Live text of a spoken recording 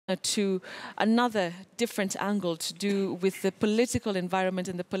to another different angle to do with the political environment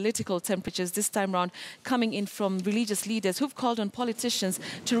and the political temperatures, this time around coming in from religious leaders who've called on politicians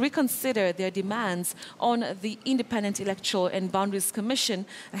to reconsider their demands on the Independent Electoral and Boundaries Commission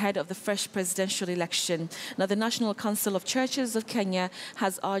ahead of the fresh presidential election. Now, the National Council of Churches of Kenya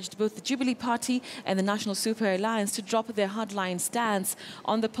has urged both the Jubilee Party and the National Super Alliance to drop their hardline stance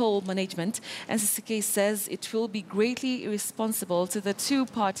on the poll management. NCCK says it will be greatly irresponsible to the two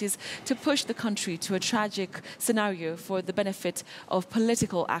parties to push the country to a tragic scenario for the benefit of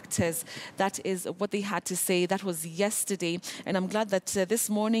political actors. That is what they had to say. That was yesterday. And I'm glad that this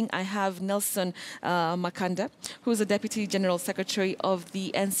morning I have Nelson Makanda, who is the Deputy General Secretary of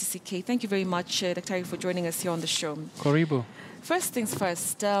the NCCK. Thank you very much, Dr. for joining us here on the show. Karibu. First things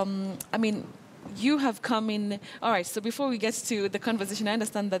first, I mean, you have come in. All right, so before we get to the conversation, I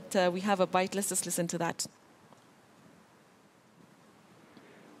understand that we have a bite. Let's just listen to that.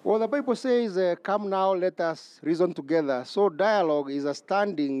 Well, the Bible says, come now, let us reason together. So dialogue is a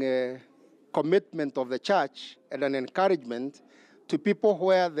standing commitment of the church and an encouragement to people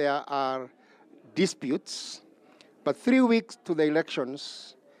where there are disputes. But 3 weeks to the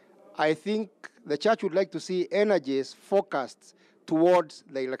elections, I think the church would like to see energies focused towards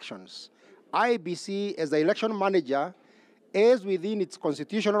the elections. IEBC, as the election manager, is within its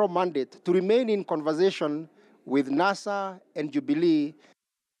constitutional mandate to remain in conversation with NASA and Jubilee.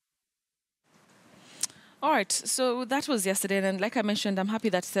 All right, so that was yesterday, and like I mentioned, I'm happy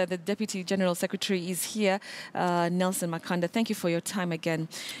that the Deputy General Secretary is here, Nelson Makanda. Thank you for your time again.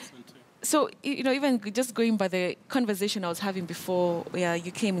 So, you know, even just going by the conversation I was having before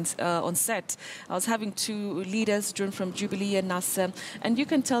you came in, on set, I was having two leaders drawn from Jubilee and NASA, and you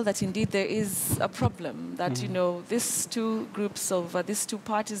can tell that indeed there is a problem, that, you know, these two groups of, these two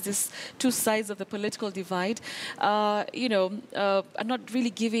parties, these two sides of the political divide, you know, are not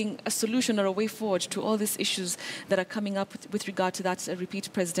really giving a solution or a way forward to all these issues that are coming up with regard to that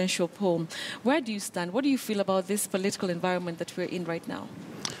repeat presidential poll. Where do you stand? What do you feel about this political environment that we're in right now?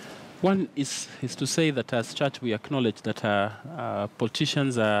 One is to say that as church we acknowledge that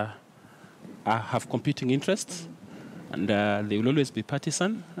politicians have competing interests, and they will always be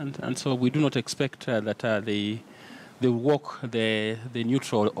partisan, and so we do not expect that they will walk the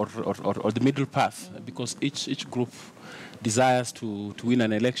neutral or the middle path, because each group desires to win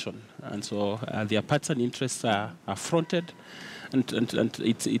an election, and so their partisan interests are fronted, and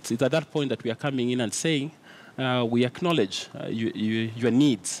it's at that point that we are coming in and saying, we acknowledge your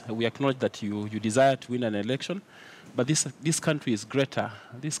needs. We acknowledge that you desire to win an election, but this country is greater.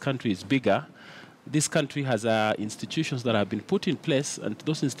 This country is bigger. This country has institutions that have been put in place, and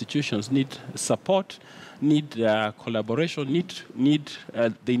those institutions need support, need collaboration,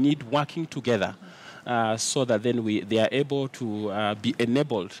 they need working together. So that then they are able to be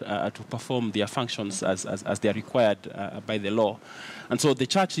enabled to perform their functions as they are required by the law. And so the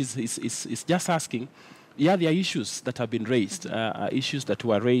church is just asking, yeah, there are issues that have been raised, issues that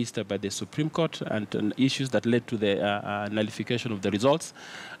were raised by the Supreme Court, and issues that led to the nullification of the results.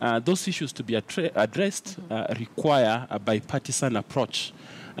 Those issues to be addressed require a bipartisan approach.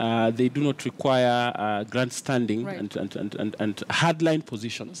 They do not require grandstanding and hardline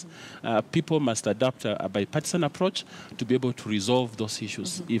positions. People must adopt a bipartisan approach to be able to resolve those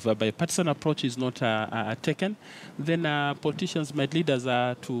issues. If a bipartisan approach is not taken, then politicians might lead us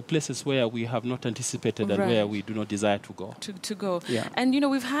to places where we have not anticipated and where we do not desire to go. To go. Yeah. And, you know,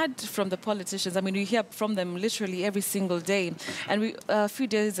 we've heard from the politicians, I mean, we hear from them literally every single day. And a few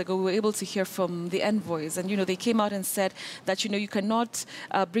days ago, we were able to hear from the envoys. And, you know, they came out and said that, you know, you cannot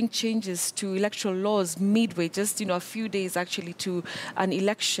bring changes to electoral laws midway, just, you know, a few days actually to an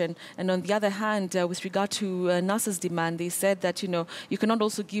election. And on the other hand, with regard to NASA's demand, they said that, you know, you cannot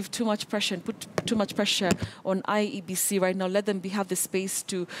also give too much pressure and put too much pressure on IEBC right now. Let them have the space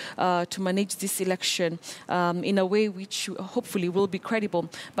to manage this election in a way which hopefully will be credible.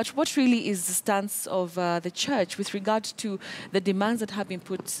 But what really is the stance of the church with regard to the demands that have been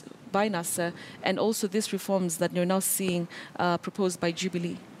put by NASA and also these reforms that you're now seeing proposed by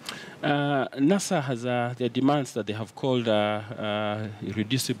Jubilee? NASA has their demands that they have called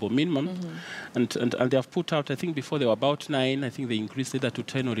irreducible minimum, and they have put out, I think before they were about 9, I think they increased either to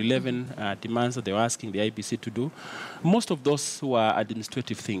 10 or 11 demands that they were asking the IBC to do. Most of those were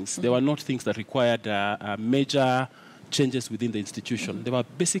administrative things. They were not things that required major changes within the institution. They were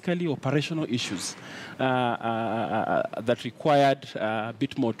basically operational issues that required a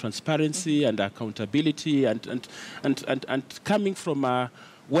bit more transparency and accountability, and coming from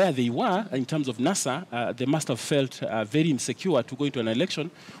where they were in terms of NASA, they must have felt very insecure to go into an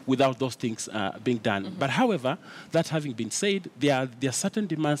election without those things being done. But however, that having been said, there are certain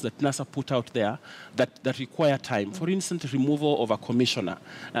demands that NASA put out there that require time. For instance, removal of a commissioner.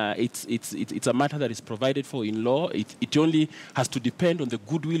 It's a matter that is provided for in law. It only has to depend on the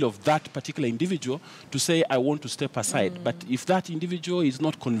goodwill of that particular individual to say, I want to step aside. But if that individual is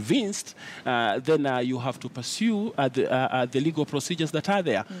not convinced, then you have to pursue the legal procedures that are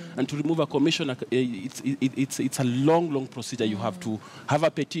there. And to remove a commissioner, it's a long procedure. You have to have a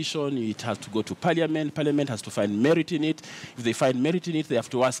petition. It has to go to Parliament. Parliament has to find merit in it. If they find merit in it, they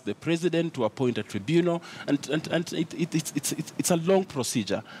have to ask the president to appoint a tribunal. And it's a long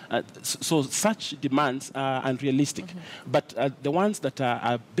procedure. So such demands are unrealistic. But the ones that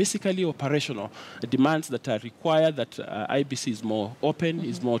are basically operational, demands that require that IBC is more open,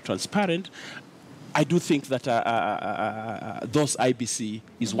 is more transparent, I do think that those IBC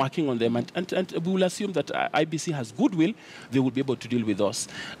is working on them, and we will assume that IBC has goodwill, they will be able to deal with those.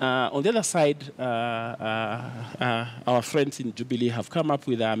 On the other side, our friends in Jubilee have come up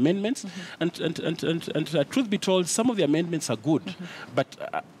with amendments, and truth be told, some of the amendments are good,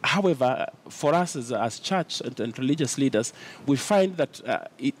 but however, for us as church and religious leaders, we find that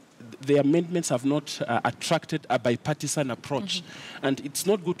the amendments have not attracted a bipartisan approach, and it's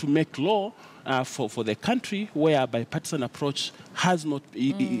not good to make law for the country where a bipartisan approach has not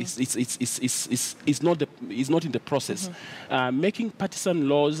is not in the process. Making partisan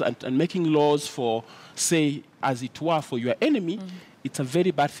laws and making laws for, say, as it were, for your enemy, it's a very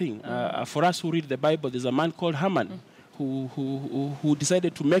bad thing. For us who read the Bible, there's a man called Haman who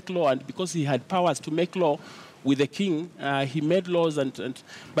decided to make law, and because he had powers to make law with the king, he made laws, and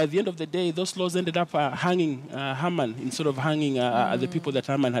by the end of the day, those laws ended up hanging Haman instead of hanging the people that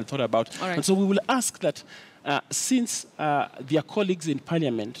Haman had thought about. Right. And so we will ask that since their colleagues in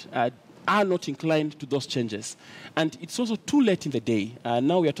Parliament are not inclined to those changes, and it's also too late in the day.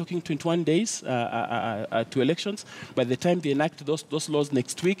 Now we are talking 21 days to elections. By the time they enact those laws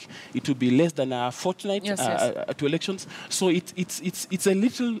next week, it will be less than a fortnight to elections. So it's a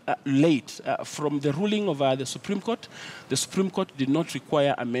little late. From the ruling of the Supreme Court, the Supreme Court did not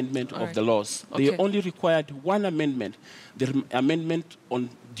require amendment of the laws. They only required one amendment, the amendment on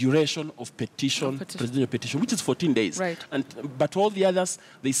duration of petition, presidential petition, which is 14 days. Right. But all the others,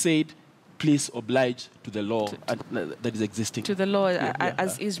 they said, please oblige to the law that is existing. To the law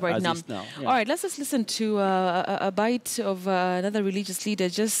as is right now. All right, let's just listen to a bite of another religious leader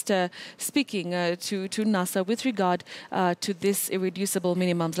just speaking to NASA with regard to this irreducible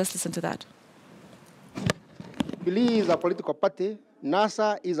minimums. Let's listen to that. Jubilee is a political party.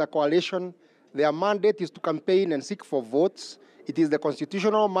 NASA is a coalition. Their mandate is to campaign and seek for votes. It is the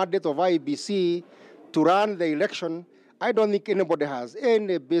constitutional mandate of IEBC to run the election. I don't think anybody has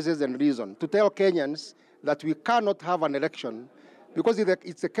any basis and reason to tell Kenyans that we cannot have an election, because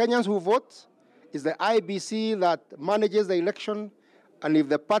it's the Kenyans who vote, it's the IBC that manages the election, and if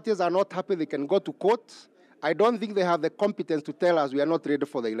the parties are not happy, they can go to court. I don't think they have the competence to tell us we are not ready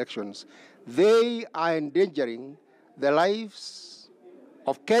for the elections. They are endangering the lives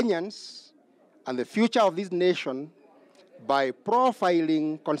of Kenyans and the future of this nation by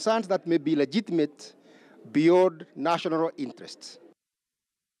profiling concerns that may be legitimate beyond national interests.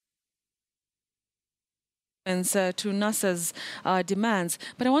 To NASA's demands.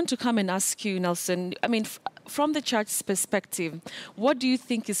 But I want to come and ask you, Nelson, I mean, from the church's perspective, what do you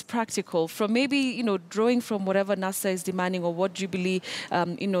think is practical from maybe, drawing from whatever NASA is demanding or what Jubilee,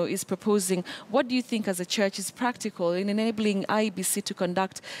 is proposing? What do you think as a church is practical in enabling IEBC to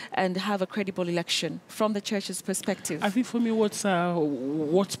conduct and have a credible election from the church's perspective? I think for me,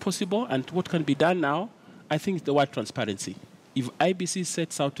 what's possible and what can be done now, I think it's the word transparency. If IBC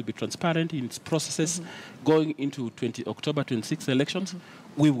sets out to be transparent in its processes going into October 26th elections,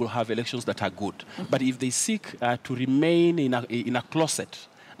 we will have elections that are good. But if they seek to remain in a closet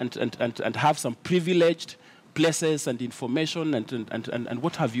and have some privileged places and information and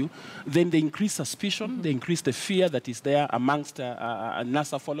what have you, then they increase suspicion, they increase the fear that is there amongst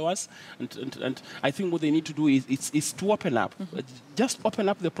NASA followers. And I think what they need to do is to open up. Just open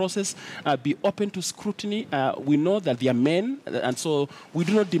up the process, be open to scrutiny. We know that they are men, and so we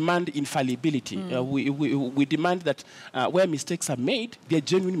do not demand infallibility. We demand that where mistakes are made, they are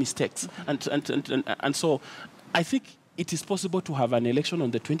genuine mistakes. And so I think it is possible to have an election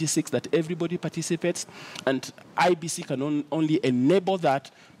on the 26th that everybody participates, and IBC can only enable that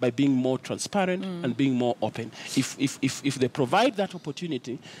by being more transparent and being more open. If they provide that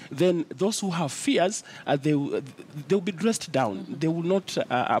opportunity, then those who have fears, they'll be dressed down. They will not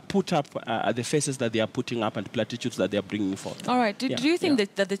put up the faces that they are putting up and platitudes that they are bringing forth. All right. Do you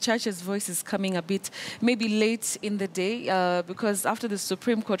think that the church's voice is coming a bit maybe late in the day? Because after the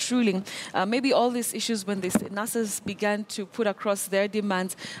Supreme Court ruling, maybe all these issues, when the NASAs began to put across their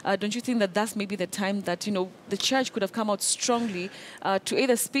demands, don't you think that that's maybe the time that, you know, the church could have come out strongly to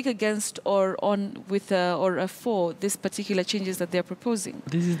either speak against or on with or for these particular changes that they're proposing?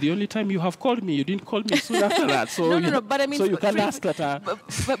 This is the only time you have called me. You didn't call me soon after that. So no, but I mean, so you can ask that.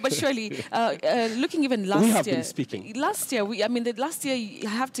 But surely, looking even last we year, have been speaking. Last year, last year, you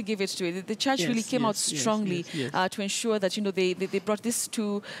have to give it to it. The church really came out strongly to ensure that, you know, they brought these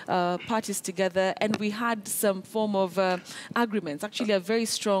two parties together, and we had some form of agreements. Actually, a very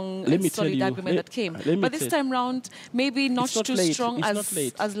strong and solid agreement that came. But this time round, maybe not too strong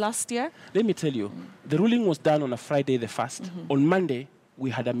as last year. Let me tell you, the ruling was done on a Friday the 1st. On Monday, we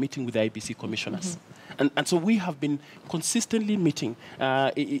had a meeting with the IBC commissioners. And so we have been consistently meeting.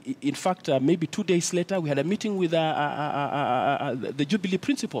 In fact, maybe 2 days later, we had a meeting with the Jubilee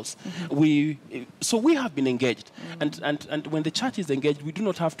principals. So we have been engaged. And when the church is engaged, we do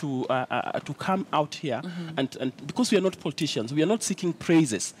not have to come out here. And because we are not politicians, we are not seeking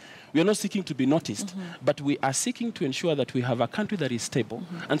praises. We are not seeking to be noticed, but we are seeking to ensure that we have a country that is stable.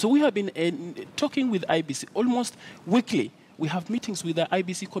 And so we have been talking with IBC almost weekly. We have meetings with the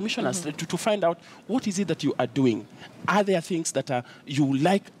IBC commissioners to find out what is it that you are doing. Are there things that you would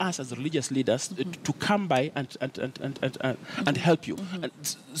like us as religious leaders to come by and help you? And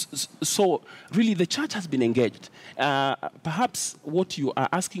so really the church has been engaged. Perhaps what you are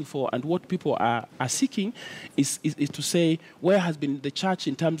asking for and what people are seeking is to say, where has been the church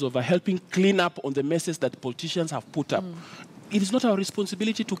in terms of helping clean up on the messes that politicians have put up? It is not our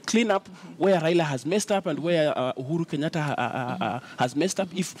responsibility to clean up where Raila has messed up and where Uhuru Kenyatta has messed up.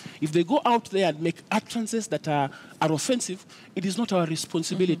 If they go out there and make utterances that are offensive, it is not our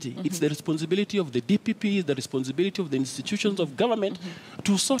responsibility. It's the responsibility of the DPP, the responsibility of the institutions of government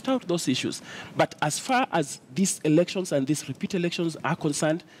to sort out those issues. But as far as these elections and these repeat elections are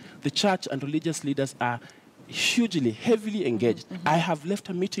concerned, the church and religious leaders are hugely, heavily engaged. I have left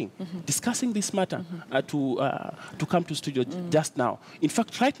a meeting discussing this matter to come to studio just now. In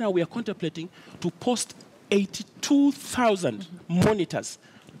fact, right now we are contemplating to post 82,000 monitors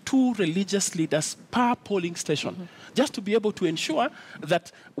to religious leaders per polling station, just to be able to ensure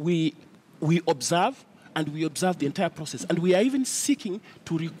that we observe and we observe the entire process. And we are even seeking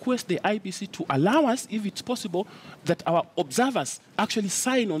to request the IBC to allow us, if it's possible, that our observers actually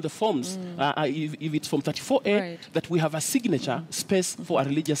sign on the forms, if it's from 34A, that we have a signature space for a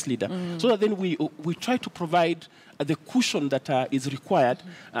religious leader. So that then we try to provide the cushion that is required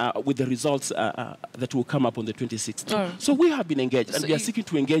with the results that will come up on the 26th. So we have been engaged, and we are seeking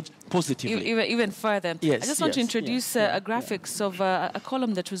to engage positively. Even further. Yes, I just want to introduce a graphics of a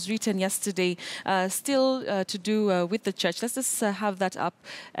column that was written yesterday, still to do with the church. Let's just have that up,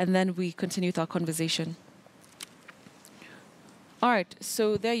 and then we continue with our conversation. All right,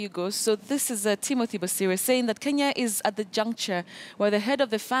 so there you go. So this is Timothy Basire saying that Kenya is at the juncture where the head of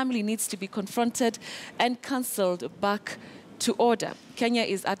the family needs to be confronted and cancelled back to order. Kenya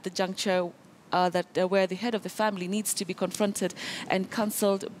is at the juncture where the head of the family needs to be confronted and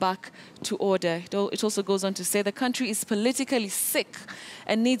cancelled back to order. It also goes on to say the country is politically sick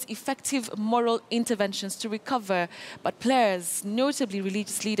and needs effective moral interventions to recover, but players, notably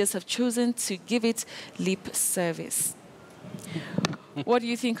religious leaders, have chosen to give it lip service. What do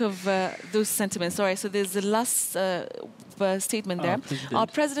you think of those sentiments? All right, so there's the last statement there. Our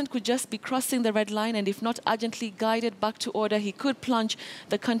president could just be crossing the red line, and if not urgently guided back to order, he could plunge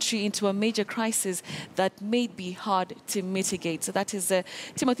the country into a major crisis that may be hard to mitigate. So that is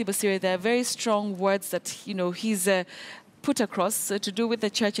Timothy Basire there. Very strong words that, you know, he's put across to do with the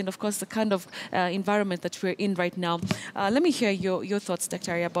church and, of course, the kind of environment that we're in right now. Let me hear your thoughts,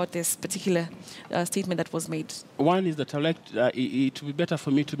 Dr. Ari, about this particular statement that was made. One is that I'd like it would be better for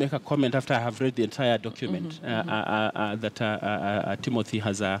me to make a comment after I have read the entire document that Timothy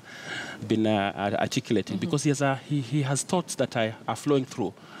has been articulating, because he has thoughts that are flowing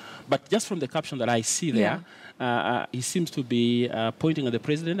through. But just from the caption that I see there, he seems to be pointing at the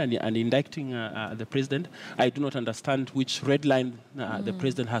president and indicting the president. I do not understand which red line the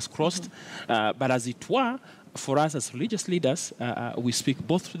president has crossed, but as it were, for us as religious leaders, we speak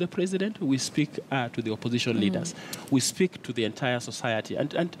both to the president, we speak to the opposition leaders, we speak to the entire society,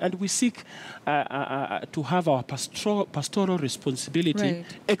 and we seek to have our pastoral responsibility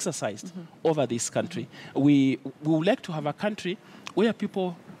exercised over this country. We would like to have a country where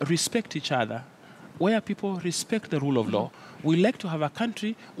people respect each other, where people respect the rule of law. We like to have a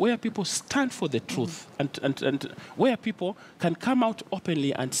country where people stand for the truth and where people can come out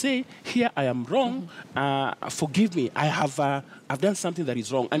openly and say, here I am wrong, forgive me, I've done something that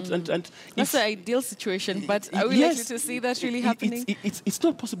is wrong. And that's the ideal situation, but are we likely to see that really happening? It's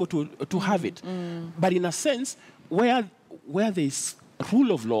not possible to have it. But in a sense, where there is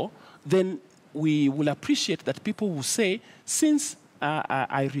rule of law, then we will appreciate that people will say, since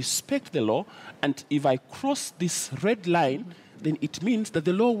I respect the law, and if I cross this red line, then it means that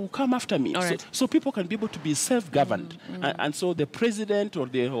the law will come after me. So people can be able to be self-governed. And so the president or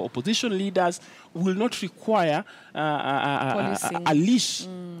the opposition leaders will not require a leash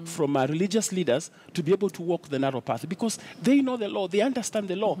from religious leaders to be able to walk the narrow path, because they know the law, they understand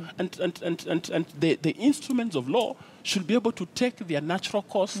the law, and the instruments of law should be able to take their natural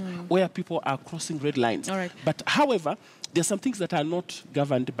course where people are crossing red lines. But however, there are some things that are not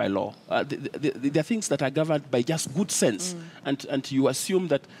governed by law. There are things that are governed by just good sense. And you assume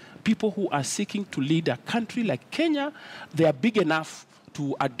that people who are seeking to lead a country like Kenya, they are big enough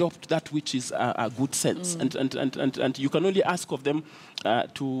to adopt that which is a good sense. And you can only ask of them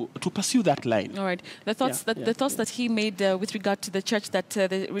to pursue that line. All right. The thoughts that he made with regard to the church, that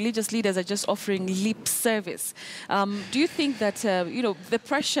the religious leaders are just offering lip service. Do you think that the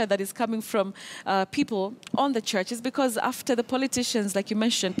pressure that is coming from people on the church is because after the politicians, like you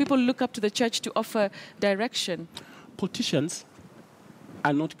mentioned, people look up to the church to offer direction? Politicians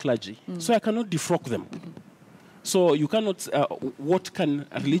are not clergy, so I cannot defrock them. So you cannot, what can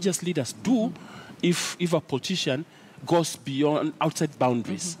religious leaders do if a politician goes beyond outside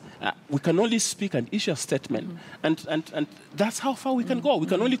boundaries? We can only speak and issue a statement, and that's how far we can go. We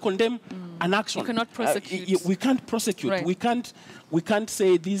can only condemn an action. You cannot prosecute. We can't prosecute. We can't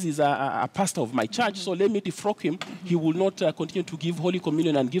say this is a pastor of my church, so let me defrock him. He will not continue to give Holy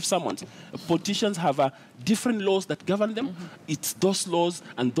Communion and give sermons. Politicians have different laws that govern them. It's those laws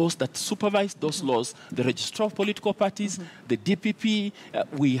and those that supervise those laws. The Registrar of Political Parties, the DPP,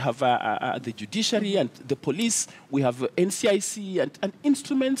 we have the judiciary and the police, we have NCIC and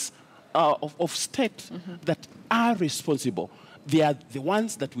instruments of state that are responsible. They are the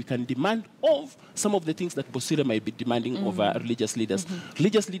ones that we can demand of some of the things that Bosira might be demanding of religious leaders.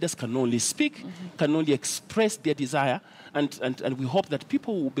 Religious leaders can only speak, can only express their desire, and we hope that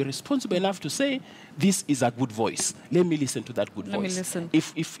people will be responsible enough to say, this is a good voice. Let me listen to that good voice. Let me listen.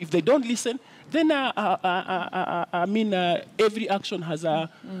 If they don't listen, then every action has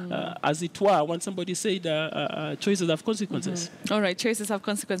as it were, when somebody said, choices have consequences. All right, choices have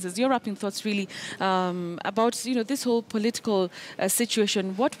consequences. Your wrapping thoughts really about this whole political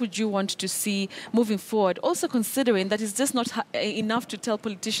situation. What would you want to see moving forward? Also considering that it's just not enough to tell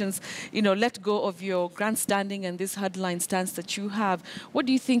politicians, let go of your grandstanding and this hardline stance that you have. What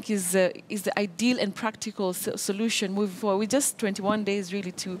do you think is the ideal and practical solution moving forward? With just 21 days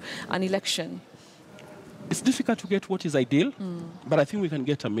really to an election. It's difficult to get what is ideal, but I think we can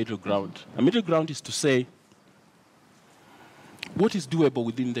get a middle ground. A middle ground is to say what is doable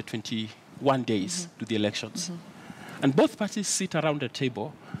within the 21 days to the elections. And both parties sit around a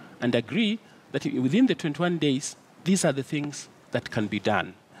table and agree that within the 21 days, these are the things that can be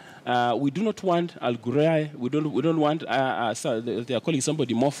done. We do not want Al Ghurair, we don't want, they are calling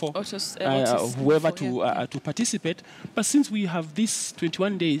somebody Mofo, whoever to participate. But since we have these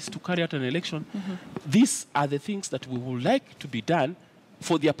 21 days to carry out an election, these are the things that we would like to be done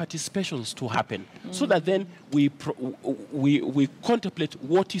for their participations to happen, so that then we contemplate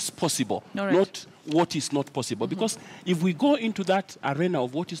what is possible, not what is not possible. Because if we go into that arena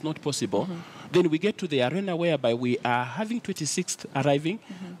of what is not possible, then we get to the arena whereby we are having 26th arriving,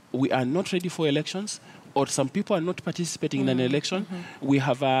 we are not ready for elections, or some people are not participating in an election. We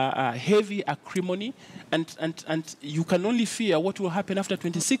have a heavy acrimony, and you can only fear what will happen after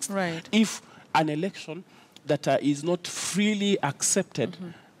 26th if an election that is not freely accepted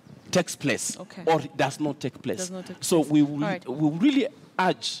takes place or does not take place. So we will really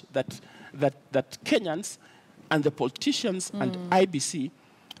urge that Kenyans and the politicians and IBC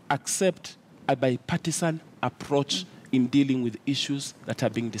accept a bipartisan approach in dealing with issues that are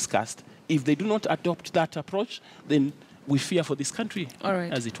being discussed. If they do not adopt that approach, then we fear for this country,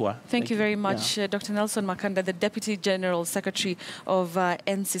 as it were. Thank you very much, Dr. Nelson Makanda, the Deputy General Secretary of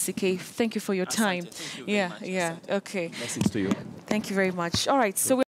NCCK. Thank you for your time. Thank you very much. Okay. Blessings to you. Thank you very much. All right. So